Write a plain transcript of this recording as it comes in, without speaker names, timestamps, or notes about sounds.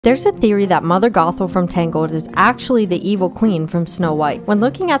There's a theory that Mother Gothel from Tangled is actually the evil queen from Snow White. When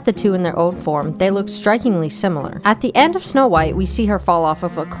looking at the two in their old form, they look strikingly similar. At the end of Snow White, we see her fall off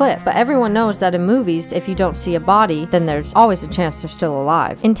of a cliff, but everyone knows that in movies, if you don't see a body, then there's always a chance they're still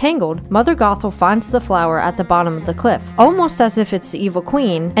alive. In Tangled, Mother Gothel finds the flower at the bottom of the cliff, almost as if it's the evil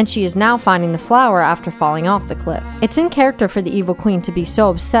queen, and she is now finding the flower after falling off the cliff. It's in character for the evil queen to be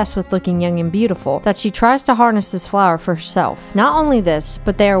so obsessed with looking young and beautiful that she tries to harness this flower for herself. Not only this,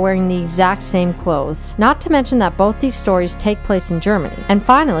 but they are wearing the exact same clothes. Not to mention that both these stories take place in Germany. And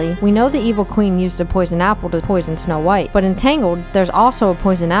finally, we know the evil queen used a poison apple to poison Snow White, but in Tangled, there's also a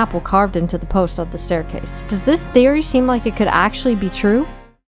poison apple carved into the post of the staircase. Does this theory seem like it could actually be true?